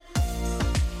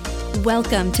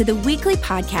Welcome to the weekly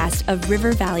podcast of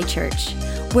River Valley Church.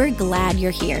 We're glad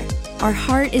you're here. Our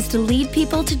heart is to lead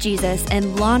people to Jesus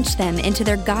and launch them into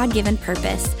their God-given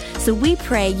purpose. So we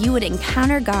pray you would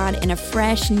encounter God in a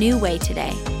fresh, new way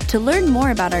today. To learn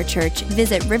more about our church,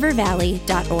 visit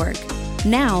rivervalley.org.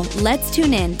 Now, let's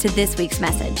tune in to this week's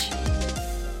message.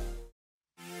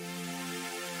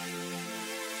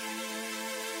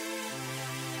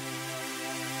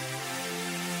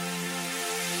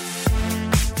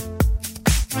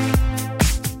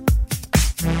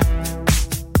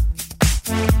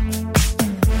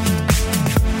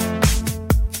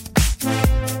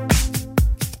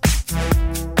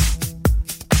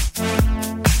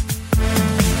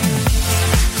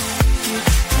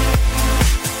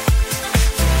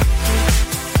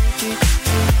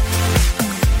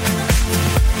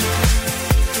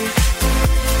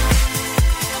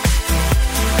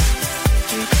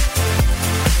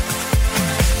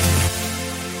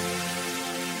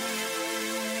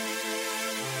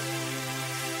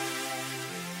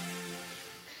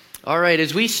 All right,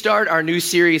 as we start our new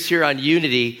series here on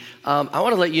unity, I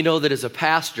want to let you know that as a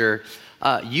pastor,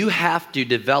 you have to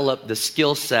develop the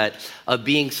skill set of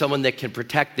being someone that can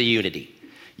protect the unity.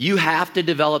 You have to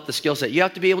develop the skill set. You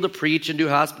have to be able to preach and do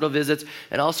hospital visits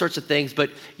and all sorts of things, but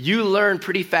you learn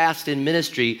pretty fast in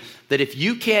ministry that if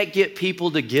you can't get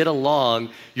people to get along,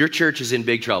 your church is in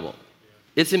big trouble.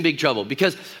 It's in big trouble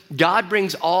because God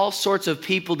brings all sorts of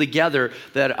people together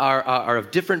that are of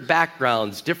different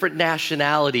backgrounds, different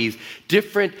nationalities,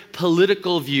 different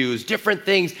political views, different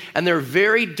things, and they're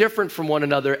very different from one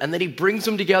another, and then he brings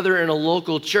them together in a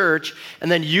local church, and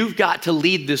then you've got to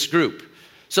lead this group.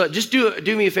 So just do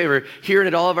me a favor, here and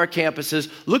at all of our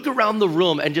campuses, look around the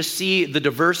room and just see the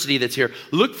diversity that's here.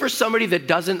 Look for somebody that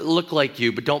doesn't look like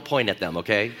you, but don't point at them,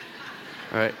 okay?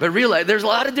 All right, but realize there's a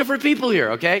lot of different people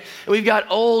here, okay? And we've got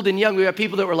old and young. We got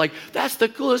people that were like, that's the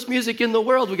coolest music in the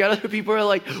world. We got other people who are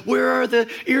like, where are the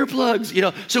earplugs? You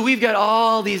know, so we've got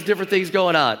all these different things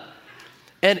going on.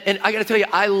 And I got to tell you,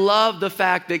 I love the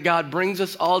fact that God brings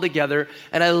us all together,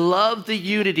 and I love the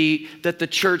unity that the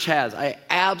church has. I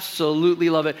absolutely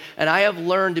love it. And I have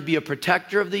learned to be a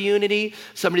protector of the unity,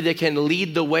 somebody that can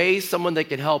lead the way, someone that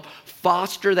can help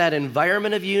foster that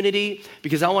environment of unity,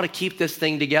 because I want to keep this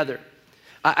thing together.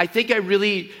 I think I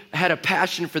really had a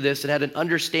passion for this and had an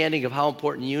understanding of how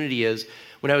important unity is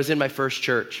when I was in my first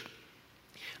church.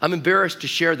 I'm embarrassed to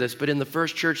share this, but in the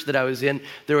first church that I was in,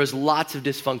 there was lots of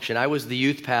dysfunction. I was the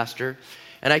youth pastor,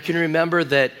 and I can remember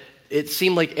that it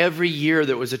seemed like every year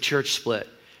there was a church split.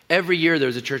 Every year there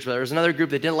was a church split. There was another group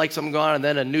that didn't like something going on, and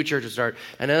then a new church would start,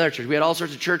 and another church. We had all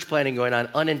sorts of church planning going on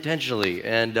unintentionally.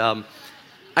 And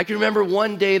I can remember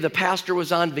one day the pastor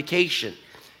was on vacation.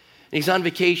 He's on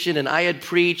vacation, and I had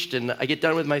preached, and I get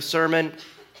done with my sermon.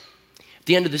 At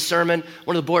the end of the sermon,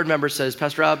 one of the board members says,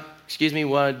 Pastor Rob, excuse me,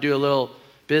 we want to do a little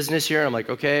business here. And I'm like,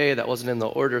 okay, that wasn't in the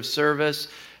order of service,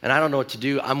 and I don't know what to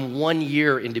do. I'm 1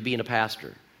 year into being a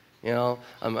pastor. You know,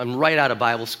 I'm right out of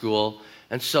Bible school.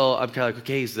 And so I'm kind of like,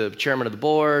 okay, he's the chairman of the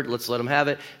board. Let's let him have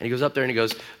it. And he goes up there and he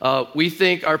goes, we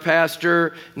think our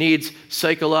pastor needs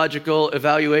psychological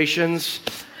evaluations.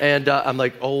 And I'm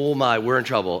like, oh my, we're in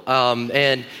trouble.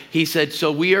 And he said,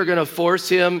 so we are going to force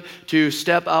him to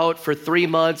step out for 3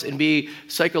 months and be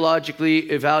psychologically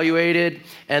evaluated.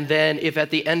 And then if at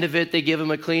the end of it they give him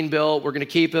a clean bill, we're going to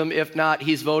keep him. If not,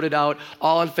 he's voted out.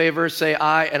 All in favor, say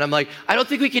aye. And I'm like, I don't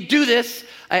think we could do this.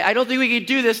 I don't think we could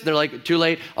do this. And they're like, too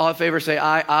late. All in favor, say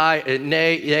aye, aye, and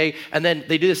nay, yay. And then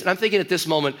they do this. And I'm thinking at this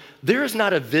moment, there is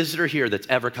not a visitor here that's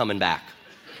ever coming back.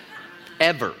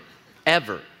 Ever.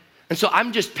 And so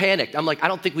I'm just panicked. I'm like, I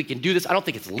don't think we can do this. I don't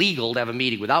think it's legal to have a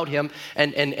meeting without him.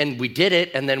 And we did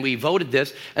it, and then we voted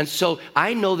this. And so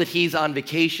I know that he's on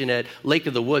vacation at Lake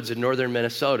of the Woods in northern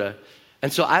Minnesota.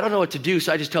 And so I don't know what to do.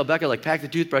 So I just tell Becca, like, pack the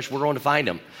toothbrush. We're going to find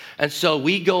him. And so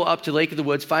we go up to Lake of the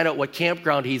Woods, find out what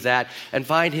campground he's at, and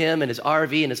find him and his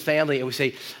RV and his family. And we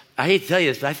say, I hate to tell you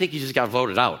this, but I think you just got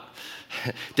voted out.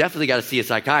 Definitely got to see a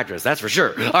psychiatrist. That's for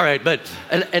sure. All right. But,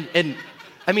 and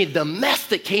I mean, the mess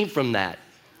that came from that.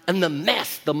 And the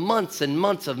months and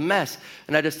months of mess.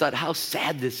 And I just thought how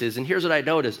sad this is. And here's what I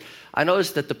noticed. I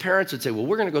noticed that the parents would say, well,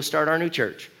 we're going to go start our new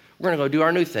church. We're going to go do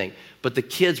our new thing. But the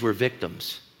kids were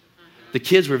victims. The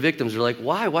kids were victims. They're like,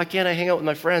 why? Why can't I hang out with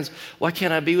my friends? Why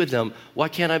can't I be with them? Why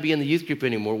can't I be in the youth group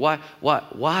anymore? Why?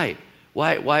 Why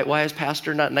is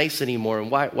pastor not nice anymore?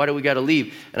 And why do we got to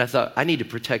leave? And I thought, I need to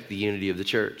protect the unity of the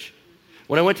church.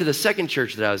 When I went to the second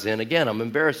church that I was in, again, I'm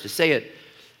embarrassed to say it,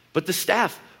 but the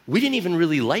staff, we didn't even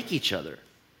really like each other.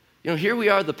 Here we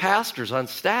are, the pastors on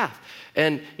staff.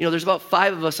 And, there's about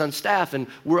 5 of us on staff, and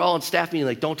we're all in staff meeting,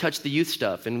 like, don't touch the youth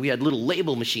stuff. And we had little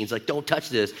label machines, like, don't touch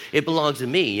this. It belongs to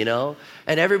me, And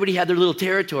everybody had their little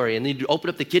territory, and they'd open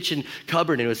up the kitchen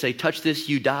cupboard, and it would say, touch this,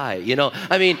 you die,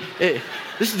 this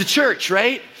is the church,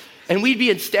 right? And we'd be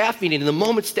in staff meeting, and the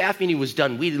moment staff meeting was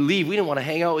done, we'd leave. We didn't want to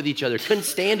hang out with each other, couldn't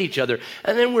stand each other.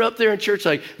 And then we're up there in church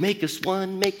like, make us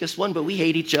one, but we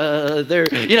hate each other,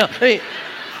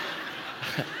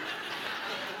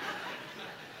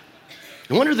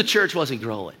 No wonder the church wasn't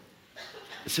growing.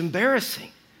 It's embarrassing.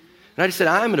 And I just said,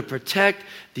 I'm going to protect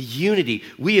the unity.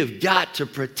 We have got to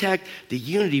protect the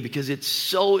unity because it's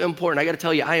so important. I got to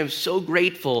tell you, I am so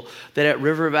grateful that at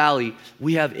River Valley,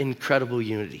 we have incredible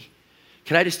unity.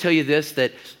 Can I just tell you this,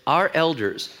 that our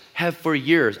elders have for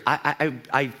years,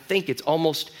 I think it's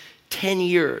almost 10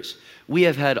 years, we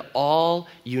have had all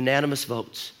unanimous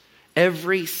votes.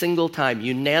 Every single time,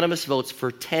 unanimous votes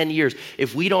for 10 years.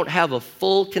 If we don't have a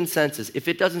full consensus, if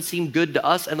it doesn't seem good to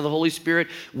us and to the Holy Spirit,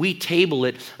 we table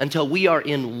it until we are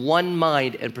in one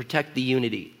mind and protect the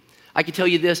unity. I can tell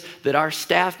you this, that our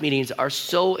staff meetings are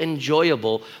so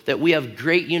enjoyable that we have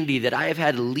great unity, that I have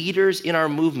had leaders in our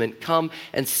movement come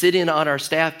and sit in on our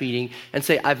staff meeting and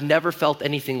say, I've never felt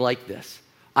anything like this.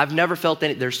 I've never felt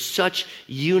any, there's such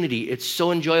unity. It's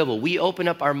so enjoyable. We open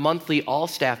up our monthly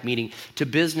all-staff meeting to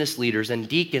business leaders and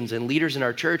deacons and leaders in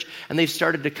our church, and they've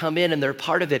started to come in and they're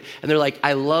part of it. And they're like,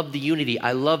 I love the unity.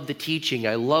 I love the teaching.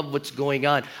 I love what's going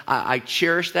on. I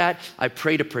cherish that. I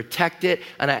pray to protect it,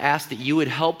 and I ask that you would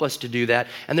help us to do that.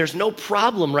 And there's no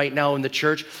problem right now in the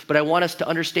church, but I want us to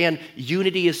understand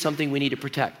unity is something we need to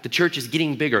protect. The church is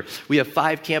getting bigger. We have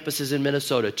 5 campuses in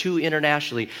Minnesota, 2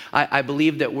 internationally. I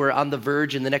believe that we're on the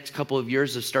verge in the next couple of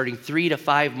years of starting 3 to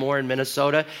 5 more in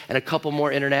Minnesota and a couple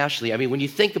more internationally. I mean, when you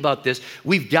think about this,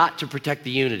 we've got to protect the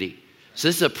unity. So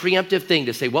this is a preemptive thing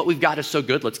to say what we've got is so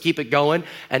good, let's keep it going,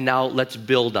 and now let's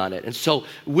build on it. And so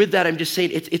with that, I'm just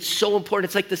saying it's so important.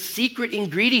 It's like the secret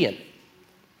ingredient.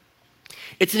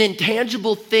 It's an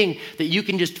intangible thing that you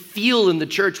can just feel in the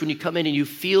church when you come in and you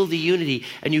feel the unity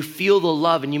and you feel the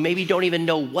love, and you maybe don't even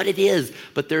know what it is,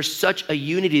 but there's such a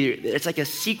unity. It's like a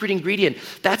secret ingredient.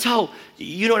 That's how,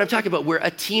 you know what I'm talking about, where a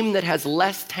team that has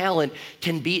less talent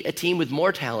can beat a team with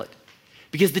more talent,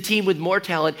 because the team with more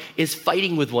talent is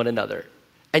fighting with one another.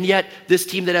 And yet, this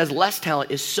team that has less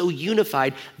talent is so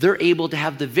unified, they're able to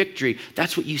have the victory.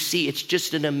 That's what you see. It's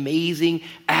just an amazing,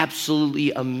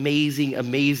 absolutely amazing,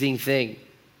 amazing thing.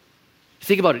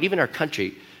 Think about it, even our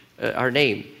country, our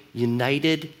name,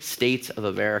 United States of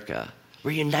America.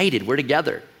 We're united, we're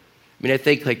together. I mean, I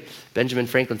think like Benjamin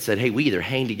Franklin said, hey, we either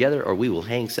hang together or we will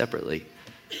hang separately.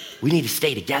 We need to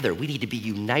stay together, we need to be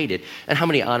united. And how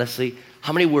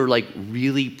many were like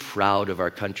really proud of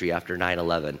our country after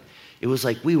 9/11? It was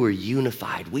like we were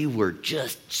unified. We were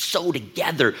just so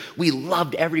together. We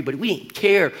loved everybody. We didn't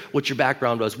care what your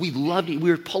background was. We loved it. We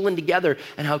were pulling together,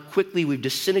 and how quickly we've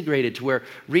disintegrated to where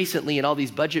recently in all these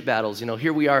budget battles,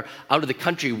 here we are out of the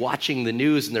country watching the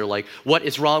news, and they're like, what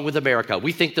is wrong with America?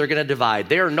 We think they're going to divide.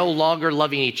 They are no longer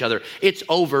loving each other. It's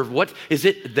over. What is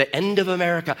it? The end of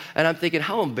America? And I'm thinking,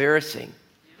 how embarrassing.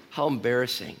 How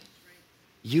embarrassing.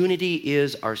 Unity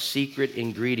is our secret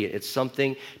ingredient. It's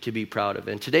something to be proud of.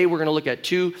 And today we're going to look at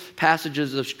 2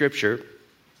 passages of Scripture.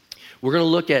 We're going to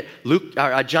look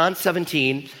at John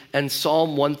 17 and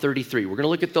Psalm 133. We're going to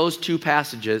look at those 2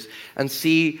 passages and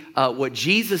see what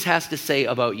Jesus has to say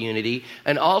about unity,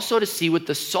 and also to see what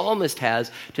the psalmist has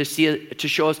to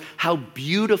show us how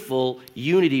beautiful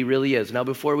unity really is. Now,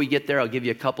 before we get there, I'll give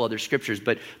you a couple other scriptures,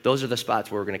 but those are the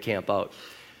spots where we're going to camp out.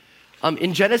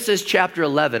 In Genesis chapter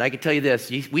 11, I can tell you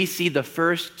this, we see the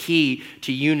first key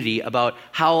to unity about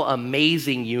how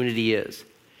amazing unity is.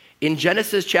 In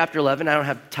Genesis chapter 11, I don't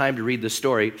have time to read the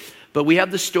story, but we have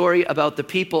the story about the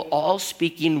people all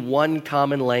speaking one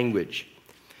common language.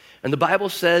 And the Bible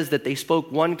says that they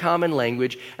spoke one common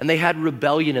language and they had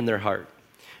rebellion in their heart.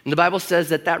 And the Bible says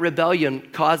that rebellion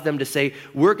caused them to say,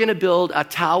 we're going to build a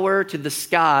tower to the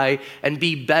sky and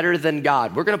be better than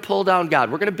God. We're going to pull down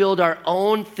God. We're going to build our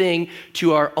own thing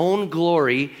to our own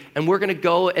glory, and we're going to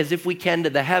go as if we can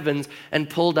to the heavens and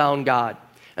pull down God.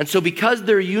 And so because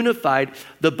they're unified,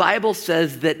 the Bible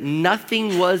says that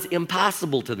nothing was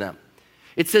impossible to them.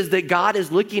 It says that God is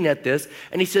looking at this,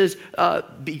 and he says,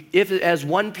 if as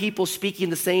one people speaking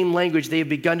the same language they have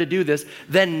begun to do this,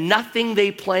 then nothing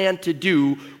they plan to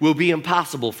do will be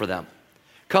impossible for them.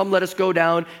 Come, let us go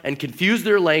down and confuse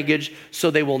their language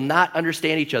so they will not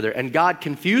understand each other. And God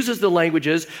confuses the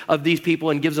languages of these people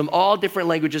and gives them all different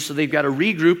languages, so they've got to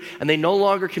regroup, and they no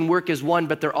longer can work as one,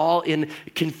 but they're all in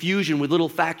confusion with little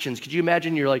factions. Could you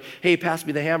imagine you're like, hey, pass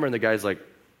me the hammer, and the guy's like,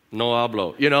 No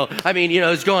hablo.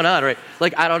 It's going on, right?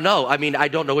 Like, I don't know. I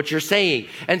don't know what you're saying.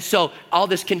 And so all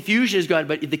this confusion is going on.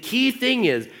 But the key thing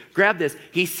is, grab this.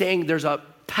 He's saying there's a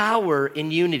power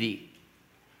in unity.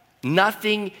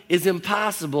 Nothing is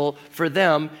impossible for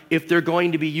them if they're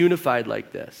going to be unified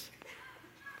like this.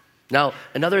 Now,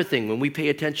 another thing, when we pay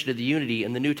attention to the unity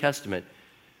in the New Testament,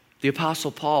 the Apostle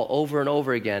Paul, over and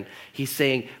over again, he's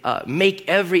saying, make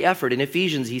every effort. In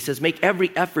Ephesians, he says, make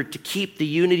every effort to keep the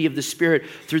unity of the Spirit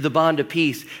through the bond of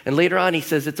peace. And later on, he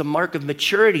says, it's a mark of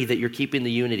maturity that you're keeping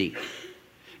the unity.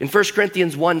 In 1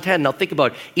 Corinthians 1:10, now think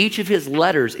about it. Each of his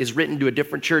letters is written to a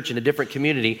different church in a different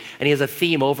community, and he has a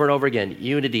theme over and over again,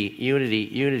 unity, unity,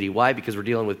 unity. Why? Because we're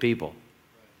dealing with people.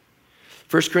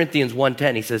 1 Corinthians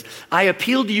 1:10, he says, I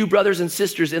appeal to you, brothers and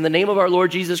sisters, in the name of our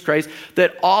Lord Jesus Christ,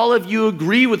 that all of you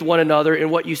agree with one another in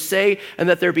what you say, and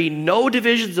that there be no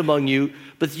divisions among you,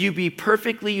 but that you be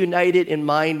perfectly united in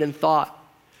mind and thought.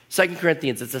 2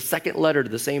 Corinthians, it's the second letter to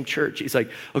the same church. He's like,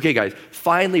 okay, guys,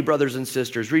 finally, brothers and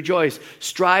sisters, rejoice,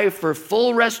 strive for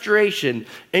full restoration,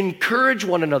 encourage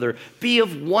one another, be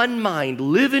of one mind,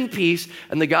 live in peace,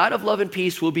 and the God of love and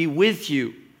peace will be with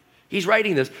you. He's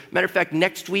writing this. Matter of fact,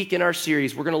 next week in our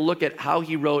series, we're going to look at how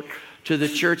he wrote to the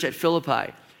church at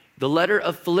Philippi, the letter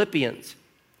of Philippians.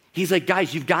 He's like,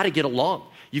 guys, you've got to get along.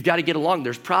 You've got to get along.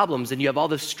 There's problems, and you have all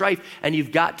this strife, and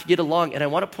you've got to get along. And I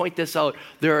want to point this out.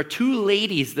 There are two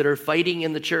ladies that are fighting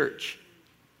in the church.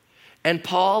 And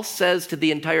Paul says to the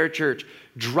entire church,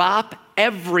 drop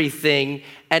everything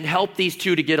and help these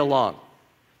two to get along.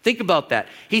 Think about that.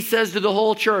 He says to the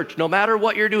whole church, no matter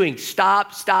what you're doing,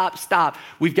 stop, stop, stop.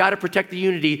 We've got to protect the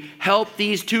unity. Help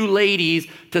these two ladies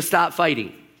to stop fighting.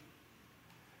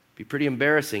 It'd be pretty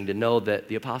embarrassing to know that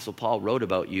the Apostle Paul wrote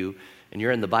about you and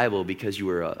you're in the Bible because you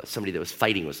were somebody that was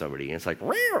fighting with somebody. And it's like,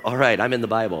 all right, I'm in the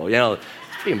Bible. It's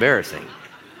pretty embarrassing.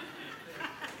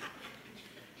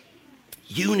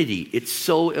 Unity, it's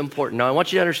so important. Now, I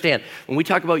want you to understand, when we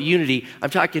talk about unity, I'm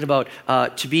talking about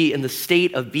to be in the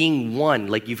state of being one.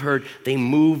 Like you've heard, they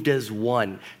moved as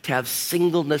one, to have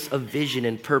singleness of vision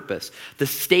and purpose, the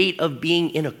state of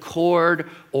being in accord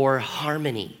or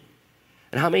harmony.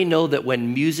 And how many know that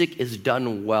when music is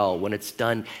done well, when it's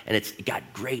done and it's got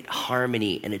great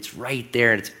harmony and it's right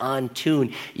there and it's on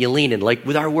tune, you lean in. Like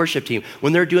with our worship team,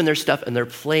 when they're doing their stuff and they're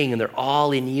playing and they're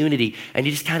all in unity, and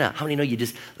you just how many know you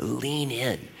just lean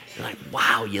in? You're like,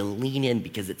 wow, you lean in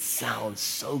because it sounds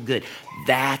so good.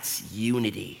 That's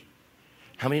unity.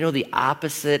 How many know the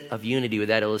opposite of unity with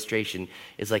that illustration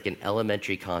is like an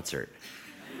elementary concert?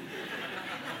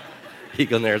 You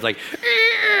go in there, it's like,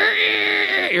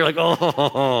 you're like,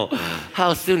 oh,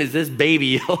 how soon is this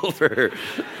baby over?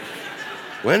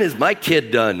 When is my kid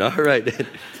done? All right.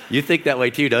 You think that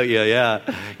way too, don't you? Yeah.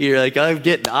 You're like, I'm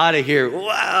getting out of here.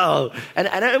 Wow. And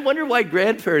I wonder why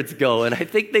grandparents go. And I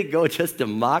think they go just to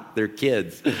mock their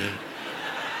kids.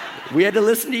 We had to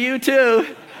listen to you too.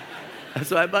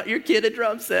 So I bought your kid a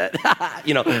drum set.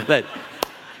 But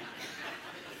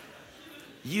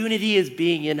unity is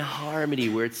being in harmony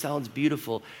where it sounds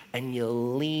beautiful and you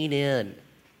lean in.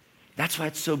 That's why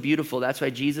it's so beautiful. That's why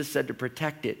Jesus said to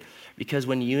protect it. Because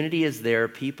when unity is there,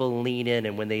 people lean in.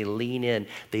 And when they lean in,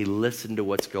 they listen to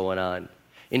what's going on.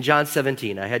 In John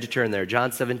 17, I had to turn there.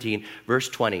 John 17, verse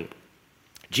 20.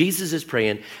 Jesus is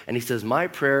praying, and he says, my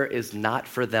prayer is not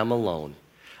for them alone.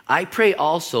 I pray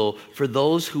also for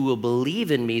those who will believe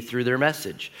in me through their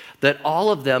message, that all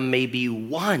of them may be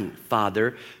one,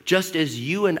 Father, just as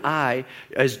you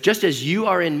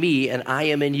are in me and I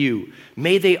am in you.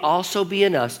 May they also be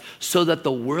in us, so that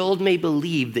the world may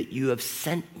believe that you have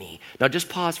sent me. Now just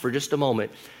pause for just a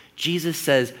moment. Jesus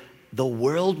says, the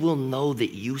world will know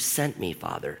that you sent me,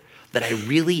 Father, that I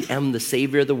really am the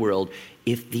Savior of the world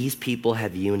if these people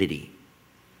have unity.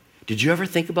 Did you ever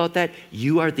think about that?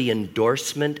 You are the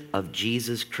endorsement of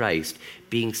Jesus Christ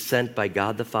being sent by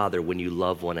God the Father when you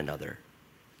love one another.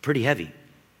 Pretty heavy.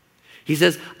 He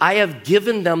says, I have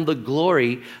given them the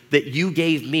glory that you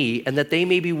gave me, and that they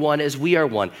may be one as we are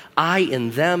one. I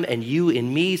in them and you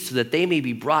in me, so that they may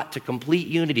be brought to complete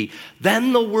unity.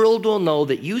 Then the world will know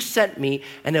that you sent me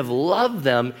and have loved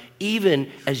them even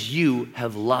as you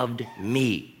have loved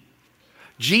me.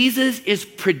 Jesus is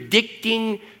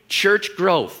predicting church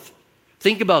growth.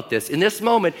 Think about this. In this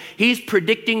moment, he's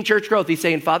predicting church growth. He's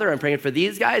saying, Father, I'm praying for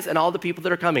these guys and all the people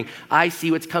that are coming. I see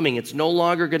what's coming. It's no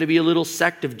longer going to be a little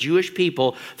sect of Jewish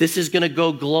people. This is going to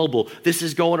go global. This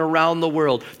is going around the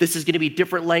world. This is going to be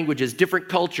different languages, different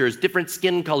cultures, different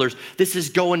skin colors. This is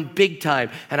going big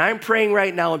time. And I'm praying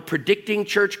right now and predicting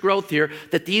church growth here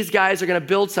that these guys are going to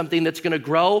build something that's going to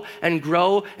grow and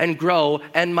grow and grow.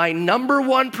 And my number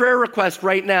one prayer request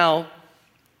right now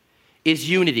is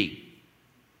unity.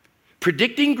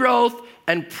 predicting growth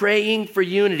and praying for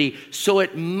unity. So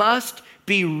it must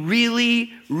be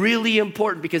really, really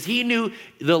important because he knew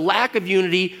the lack of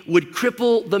unity would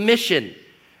cripple the mission.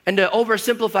 And to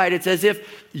oversimplify it, it's as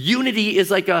if unity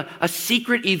is like a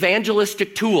secret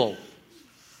evangelistic tool.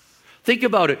 Think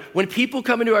about it. When people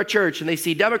come into our church and they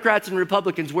see Democrats and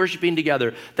Republicans worshiping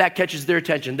together, that catches their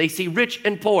attention. They see rich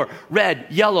and poor, red,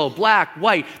 yellow, black,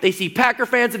 white. They see Packer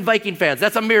fans and Viking fans.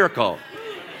 That's a miracle.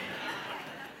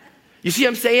 You see what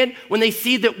I'm saying? When they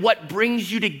see that what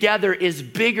brings you together is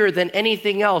bigger than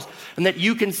anything else, and that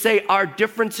you can say our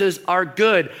differences are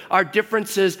good, our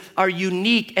differences are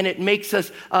unique, and it makes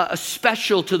us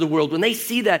special to the world. When they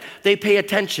see that, they pay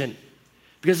attention.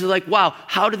 Because they're like, wow,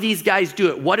 how do these guys do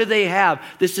it? What do they have?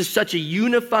 This is such a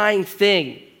unifying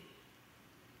thing.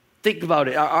 Think about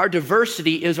it. Our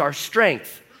diversity is our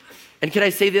strength. And can I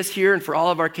say this here and for all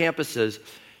of our campuses?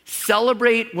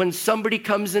 Celebrate when somebody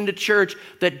comes into church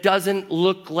that doesn't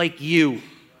look like you.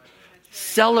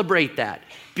 Celebrate that.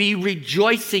 Be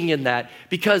rejoicing in that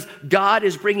because God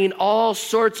is bringing all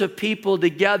sorts of people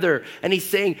together. And he's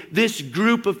saying this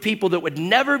group of people that would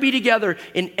never be together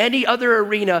in any other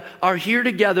arena are here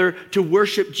together to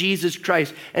worship Jesus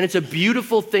Christ. And it's a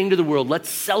beautiful thing to the world. Let's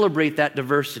celebrate that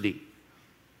diversity.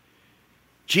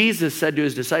 Jesus said to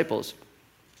his disciples,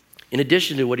 in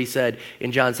addition to what he said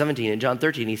in John 17 and John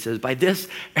 13, he says, by this,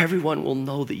 everyone will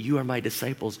know that you are my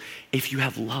disciples if you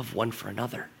have love one for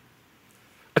another.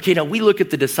 Okay, now we look at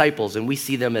the disciples and we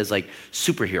see them as like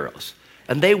superheroes.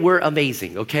 And they were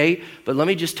amazing, okay? But let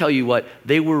me just tell you what,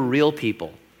 they were real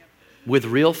people with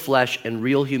real flesh and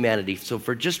real humanity. So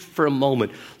for a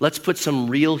moment, let's put some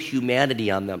real humanity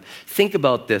on them. Think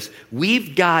about this.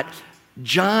 We've got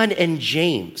John and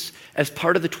James as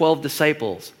part of the 12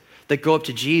 disciples that go up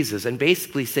to Jesus and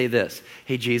basically say this,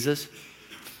 hey, Jesus,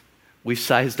 we've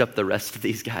sized up the rest of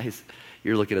these guys.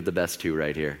 You're looking at the best two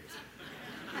right here.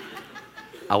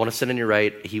 I want to sit on your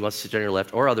right. He wants to sit on your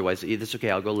left, or otherwise, it's okay.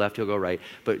 I'll go left. He'll go right.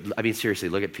 But I mean, seriously,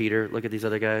 look at Peter. Look at these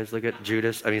other guys. Look at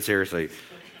Judas. I mean, seriously.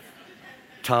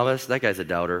 Thomas, that guy's a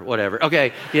doubter. Whatever.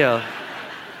 Okay, yeah.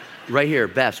 Right here,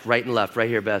 best. Right and left. Right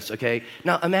here, best. Okay.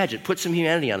 Now imagine, put some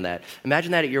humanity on that.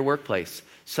 Imagine that at your workplace.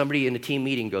 Somebody in a team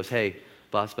meeting goes, hey,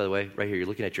 boss, by the way, right here, you're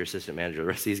looking at your assistant manager. The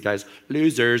rest of these guys,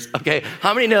 losers. Okay.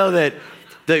 How many know that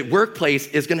the workplace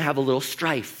is going to have a little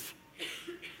strife?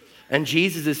 And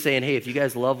Jesus is saying, hey, if you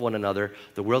guys love one another,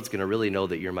 the world's going to really know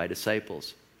that you're my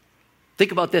disciples.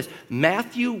 Think about this.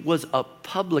 Matthew was a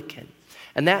publican,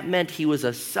 and that meant he was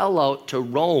a sellout to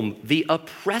Rome, the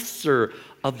oppressor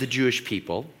of the Jewish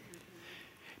people.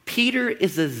 Peter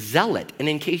is a zealot, and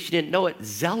in case you didn't know it,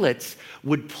 zealots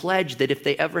would pledge that if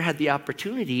they ever had the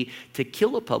opportunity to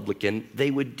kill a publican,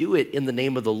 they would do it in the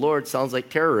name of the Lord. Sounds like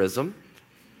terrorism,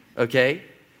 okay?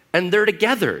 And they're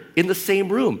together in the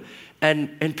same room.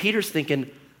 And Peter's thinking,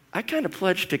 I kind of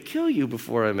pledged to kill you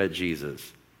before I met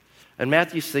Jesus. And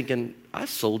Matthew's thinking, I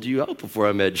sold you out before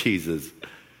I met Jesus.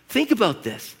 Think about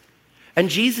this. And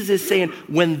Jesus is saying,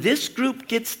 when this group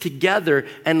gets together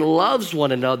and loves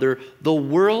one another, the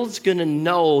world's going to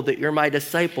know that you're my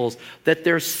disciples, that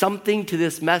there's something to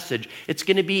this message. It's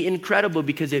going to be incredible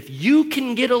because if you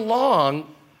can get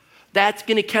along, that's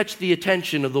going to catch the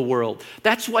attention of the world.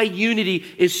 That's why unity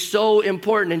is so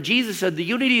important. And Jesus said, the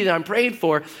unity that I'm praying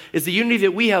for is the unity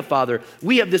that we have, Father.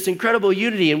 We have this incredible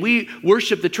unity, and we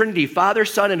worship the Trinity, Father,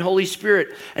 Son, and Holy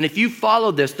Spirit. And if you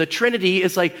follow this, the Trinity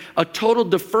is like a total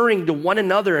deferring to one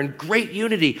another and great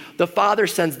unity. The Father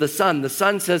sends the Son. The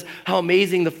Son says how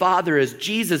amazing the Father is.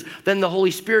 Jesus, then the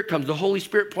Holy Spirit comes. The Holy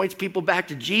Spirit points people back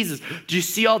to Jesus. Do you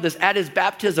see all this? At his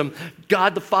baptism,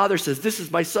 God the Father says, this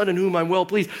is my Son in whom I'm well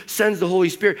pleased. Sends the Holy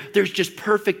Spirit. There's just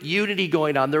perfect unity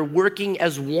going on. They're working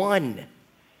as one.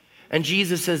 And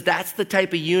Jesus says, that's the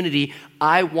type of unity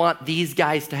I want these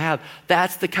guys to have.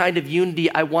 That's the kind of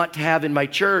unity I want to have in my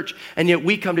church. And yet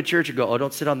we come to church and go, oh,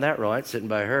 don't sit on that row. I'm sitting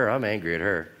by her. I'm angry at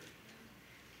her.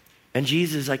 And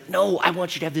Jesus is like, no, I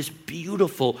want you to have this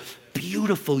beautiful,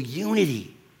 beautiful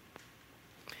unity.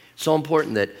 So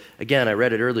important that, again, I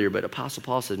read it earlier, but Apostle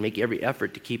Paul says, make every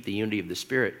effort to keep the unity of the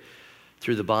Spirit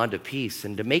through the bond of peace.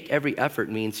 And to make every effort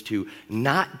means to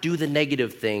not do the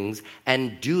negative things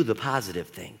and do the positive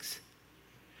things.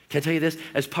 Can I tell you this?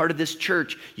 As part of this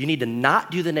church, you need to not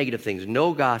do the negative things.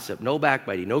 No gossip, no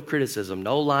backbiting, no criticism,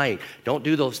 no lying. Don't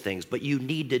do those things. But you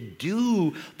need to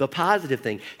do the positive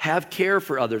thing. Have care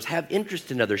for others. Have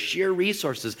interest in others. Share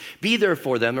resources. Be there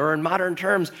for them. Or in modern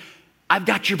terms, I've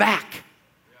got your back.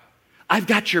 I've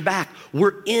got your back.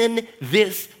 We're in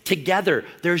this together.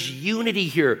 There's unity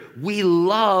here. We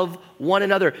love one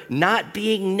another. Not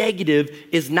being negative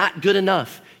is not good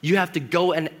enough. You have to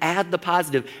go and add the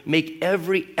positive. Make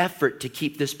every effort to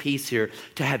keep this peace here,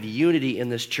 to have unity in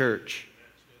this church.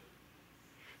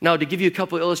 Now, to give you a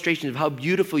couple of illustrations of how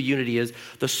beautiful unity is,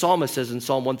 the psalmist says in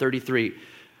Psalm 133,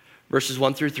 verses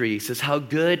 1 through 3, he says, how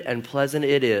good and pleasant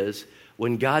it is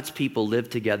when God's people live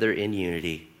together in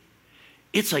unity.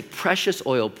 It's like precious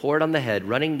oil poured on the head,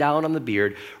 running down on the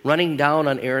beard, running down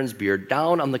on Aaron's beard,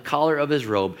 down on the collar of his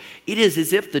robe. It is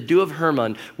as if the dew of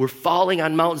Hermon were falling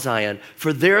on Mount Zion,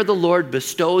 for there the Lord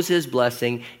bestows his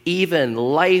blessing, even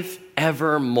life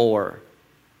evermore.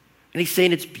 And he's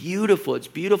saying it's beautiful. It's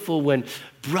beautiful when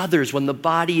brothers, when the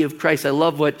body of Christ, I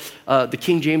love what the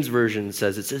King James Version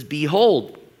says. It says,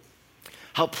 behold,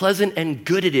 how pleasant and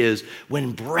good it is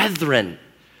when brethren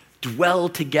dwell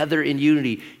together in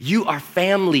unity. You are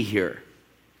family here.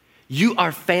 You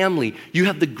are family. You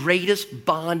have the greatest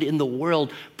bond in the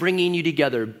world bringing you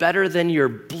together, better than your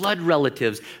blood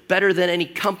relatives, better than any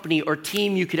company or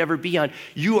team you could ever be on.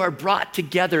 You are brought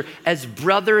together as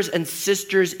brothers and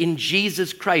sisters in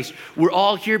Jesus Christ. We're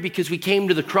all here because we came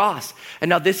to the cross, and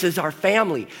now this is our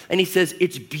family. And he says,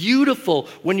 it's beautiful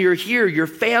when you're here, your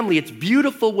family. It's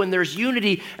beautiful when there's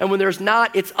unity, and when there's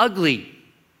not, it's ugly.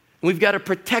 And we've got to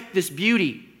protect this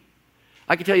beauty.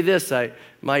 I can tell you this,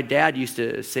 my dad used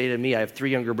to say to me, I have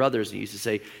 3 younger brothers, and he used to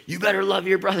say, you better love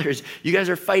your brothers. You guys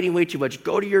are fighting way too much.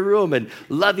 Go to your room and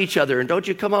love each other, and don't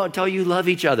you come out until you love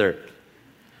each other.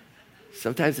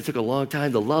 Sometimes it took a long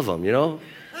time to love them, you know?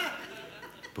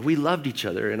 But we loved each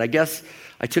other, and I guess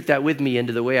I took that with me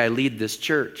into the way I lead this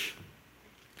church,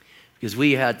 because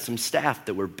we had some staff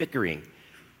that were bickering.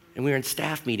 And we were in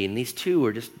staff meeting, and these 2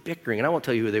 were just bickering. And I won't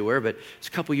tell you who they were, but it's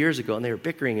a couple years ago, and they were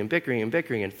bickering and bickering and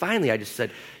bickering. And finally, I just said,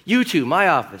 you 2, my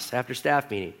office, after staff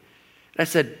meeting. And I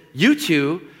said, you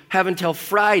 2 have until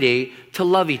Friday to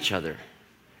love each other.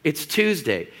 It's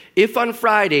Tuesday. If on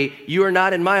Friday you are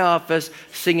not in my office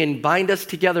singing Bind Us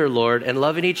Together, Lord, and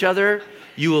loving each other,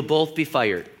 you will both be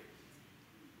fired.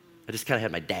 I just kind of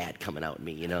had my dad coming out at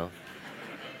me, you know.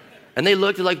 And they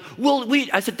looked like, well,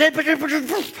 I said,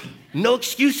 no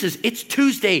excuses. It's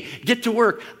Tuesday. Get to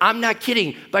work. I'm not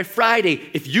kidding. By Friday,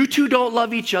 if you 2 don't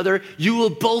love each other, you will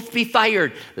both be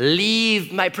fired.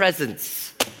 Leave my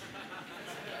presence.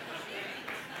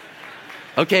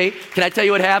 Okay, can I tell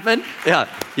you what happened? Yeah,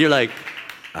 you're like,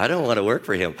 I don't want to work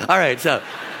for him. All right, so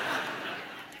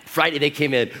Friday they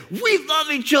came in. We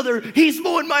love each other. He's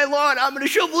mowing my lawn. I'm going to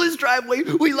shovel his driveway.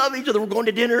 We love each other. We're going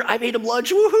to dinner. I made him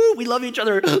lunch. Woohoo. We love each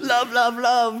other. Love, love,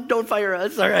 love. Don't fire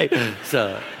us. All right.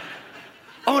 So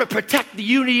I want to protect the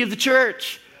unity of the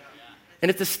church. And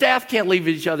if the staff can't love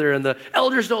each other and the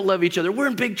elders don't love each other, we're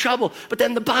in big trouble. But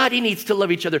then the body needs to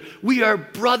love each other. We are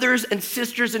brothers and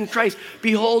sisters in Christ.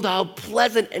 Behold how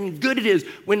pleasant and good it is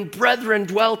when brethren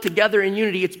dwell together in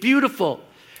unity. It's beautiful.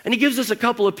 And he gives us a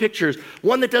couple of pictures.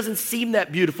 One that doesn't seem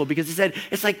that beautiful because he said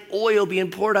it's like oil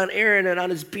being poured on Aaron and on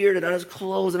his beard and on his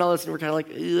clothes and all this. And we're kind of like,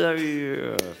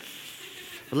 ugh.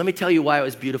 But let me tell you why it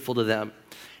was beautiful to them.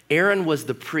 Aaron was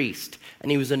the priest, and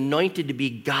he was anointed to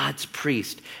be God's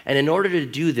priest. And in order to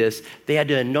do this, they had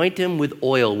to anoint him with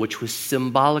oil, which was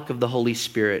symbolic of the Holy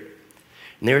Spirit.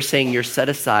 And they were saying, you're set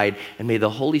aside, and may the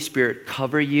Holy Spirit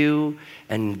cover you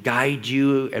and guide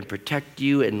you and protect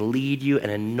you and lead you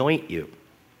and anoint you.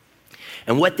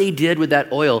 And what they did with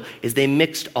that oil is they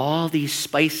mixed all these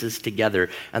spices together,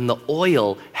 and the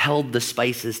oil held the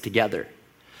spices together.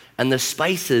 And the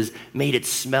spices made it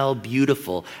smell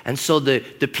beautiful. And so the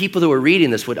people that were reading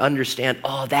this would understand,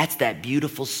 oh, that's that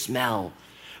beautiful smell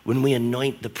when we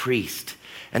anoint the priest.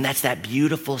 And that's that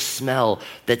beautiful smell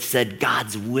that said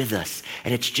God's with us.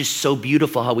 And it's just so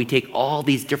beautiful how we take all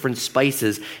these different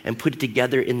spices and put it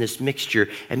together in this mixture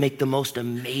and make the most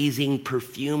amazing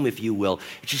perfume, if you will.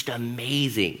 It's just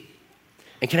amazing.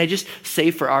 And can I just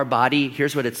say for our body,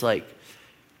 here's what it's like.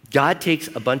 God takes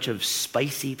a bunch of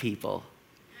spicy people.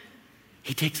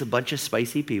 He takes a bunch of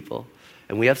spicy people,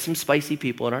 and we have some spicy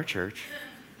people in our church,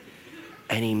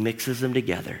 and he mixes them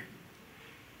together.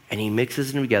 And he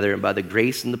mixes them together, and by the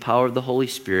grace and the power of the Holy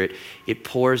Spirit, it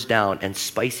pours down, and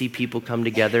spicy people come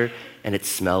together, and it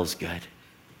smells good.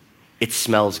 It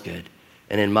smells good.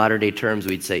 And in modern day terms,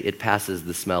 we'd say it passes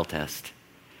the smell test.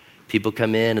 People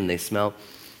come in, and they smell,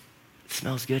 it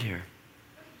smells good here.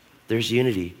 There's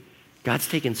unity. God's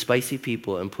taking spicy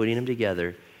people and putting them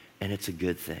together, and it's a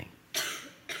good thing.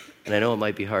 And I know it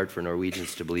might be hard for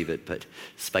Norwegians to believe it, but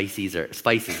spice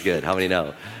is good. How many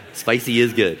know? Spicy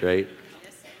is good, right?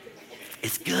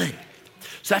 It's good.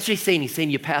 So that's what he's saying. He's saying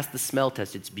you pass the smell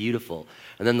test. It's beautiful.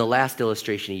 And then the last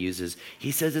illustration he uses,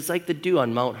 he says it's like the dew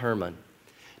on Mount Hermon.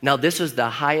 Now, this was the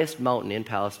highest mountain in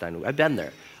Palestine. I've been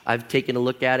there. I've taken a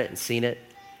look at it and seen it.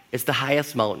 It's the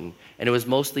highest mountain, and it was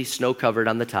mostly snow-covered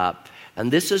on the top.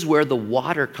 And this is where the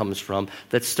water comes from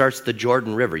that starts the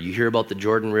Jordan River. You hear about the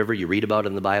Jordan River, you read about it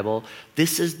in the Bible.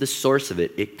 This is the source of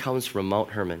it. It comes from Mount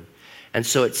Hermon. And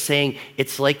so it's saying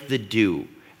it's like the dew.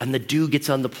 And the dew gets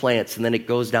on the plants, and then it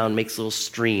goes down, makes little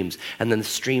streams, and then the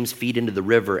streams feed into the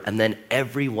river, and then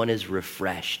everyone is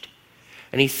refreshed.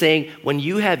 And he's saying when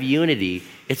you have unity,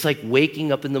 it's like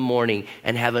waking up in the morning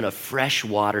and having a fresh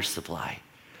water supply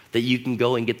that you can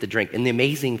go and get the drink. And the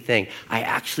amazing thing, I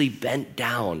actually bent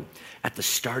down at the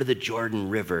start of the Jordan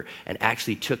River and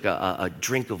actually took a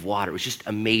drink of water. It was just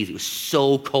amazing. It was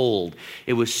so cold.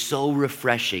 It was so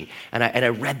refreshing. And I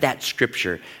read that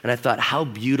scripture, and I thought, how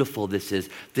beautiful this is.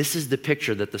 This is the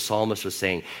picture that the psalmist was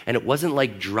saying. And it wasn't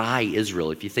like dry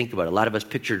Israel. If you think about it, a lot of us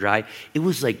picture dry. It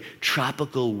was like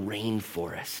tropical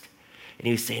rainforest. And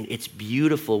he was saying, it's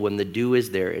beautiful when the dew is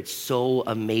there. It's so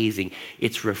amazing.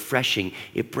 It's refreshing.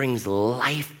 It brings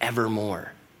life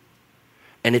evermore.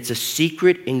 And it's a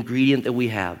secret ingredient that we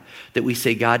have, that we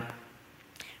say, God,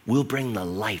 we'll bring the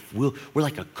life. We're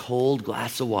like a cold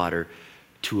glass of water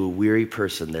to a weary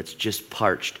person that's just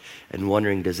parched and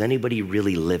wondering, does anybody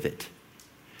really live it?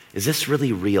 Is this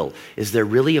really real? Is there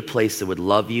really a place that would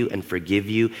love you and forgive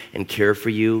you and care for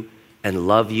you and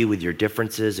love you with your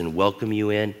differences and welcome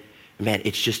you in? Man,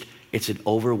 it's an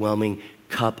overwhelming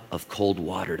cup of cold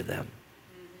water to them.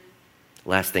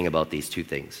 Last thing about these two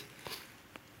things.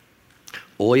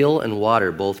 Oil and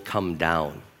water both come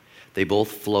down. They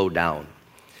both flow down.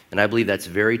 And I believe that's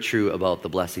very true about the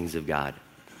blessings of God.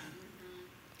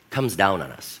 It comes down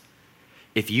on us.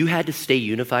 If you had to stay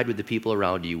unified with the people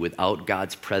around you without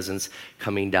God's presence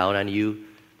coming down on you,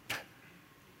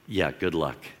 yeah, good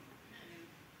luck.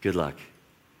 Good luck.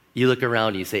 You look around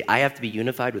and you say, I have to be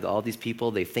unified with all these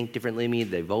people. They think differently than me.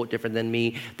 They vote different than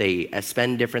me. They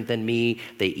spend different than me.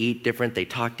 They eat different. They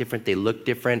talk different. They look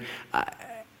different.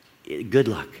 Good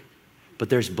luck. But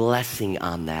there's blessing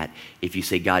on that if you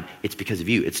say, God, it's because of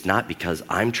you. It's not because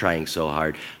I'm trying so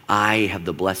hard. I have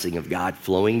the blessing of God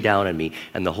flowing down on me.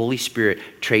 And the Holy Spirit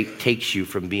takes you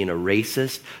from being a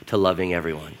racist to loving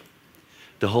everyone.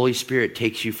 The Holy Spirit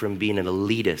takes you from being an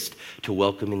elitist to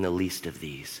welcoming the least of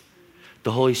these.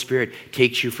 The Holy Spirit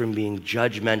takes you from being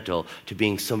judgmental to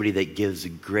being somebody that gives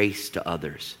grace to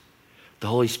others. The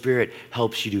Holy Spirit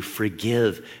helps you to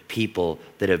forgive people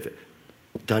that have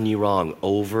done you wrong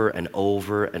over and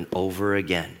over and over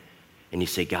again. And you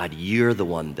say, God, you're the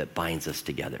one that binds us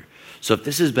together. So if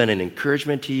this has been an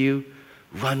encouragement to you,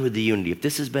 run with the unity. If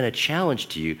this has been a challenge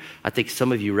to you, I think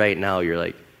some of you right now, you're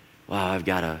like, wow, I've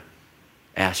got to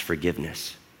ask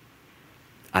forgiveness.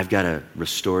 I've got to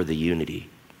restore the unity.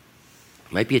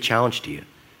 It might be a challenge to you.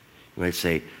 You might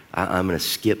say, I'm going to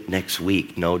skip next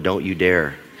week. No, don't you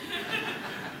dare.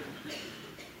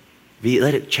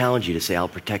 Let it challenge you to say, I'll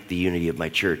protect the unity of my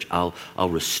church. I'll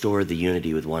restore the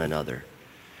unity with one another.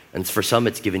 And for some,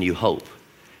 it's given you hope.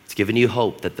 It's given you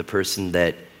hope that the person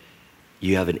that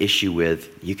you have an issue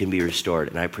with, you can be restored.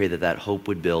 And I pray that that hope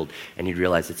would build and you'd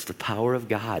realize it's the power of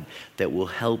God that will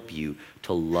help you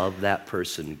to love that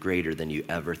person greater than you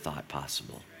ever thought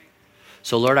possible.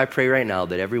 So Lord, I pray right now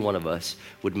that every one of us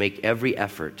would make every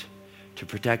effort to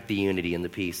protect the unity and the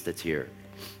peace that's here.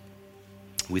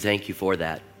 We thank you for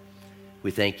that. We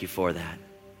thank you for that.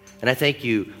 And I thank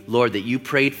you, Lord, that you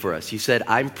prayed for us. You said,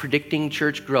 I'm predicting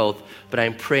church growth, but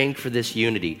I'm praying for this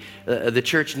unity. The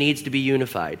church needs to be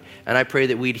unified. And I pray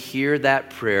that we'd hear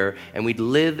that prayer and we'd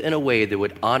live in a way that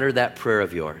would honor that prayer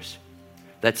of yours.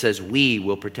 That says, we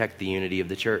will protect the unity of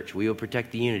the church. We will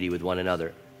protect the unity with one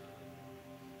another.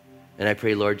 And I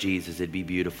pray, Lord Jesus, it'd be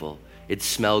beautiful. It'd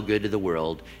smell good to the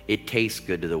world. It tastes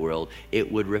good to the world.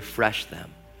 It would refresh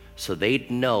them so they'd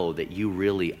know that you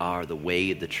really are the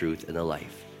way, the truth, and the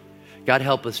life. God,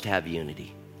 help us to have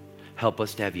unity. Help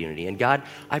us to have unity. And God,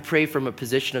 I pray from a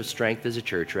position of strength as a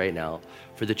church right now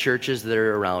for the churches that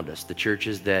are around us, the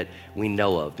churches that we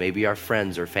know of. Maybe our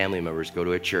friends or family members go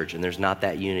to a church and there's not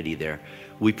that unity there.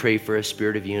 We pray for a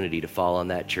spirit of unity to fall on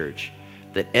that church,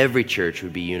 that every church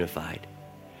would be unified,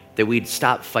 that we'd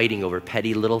stop fighting over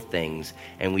petty little things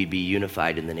and we'd be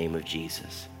unified in the name of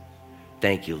Jesus.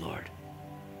 Thank you, Lord.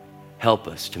 Help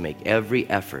us to make every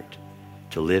effort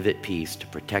to live at peace, to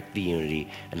protect the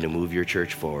unity, and to move your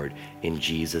church forward. In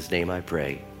Jesus' name I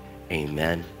pray.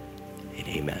 Amen and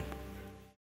amen.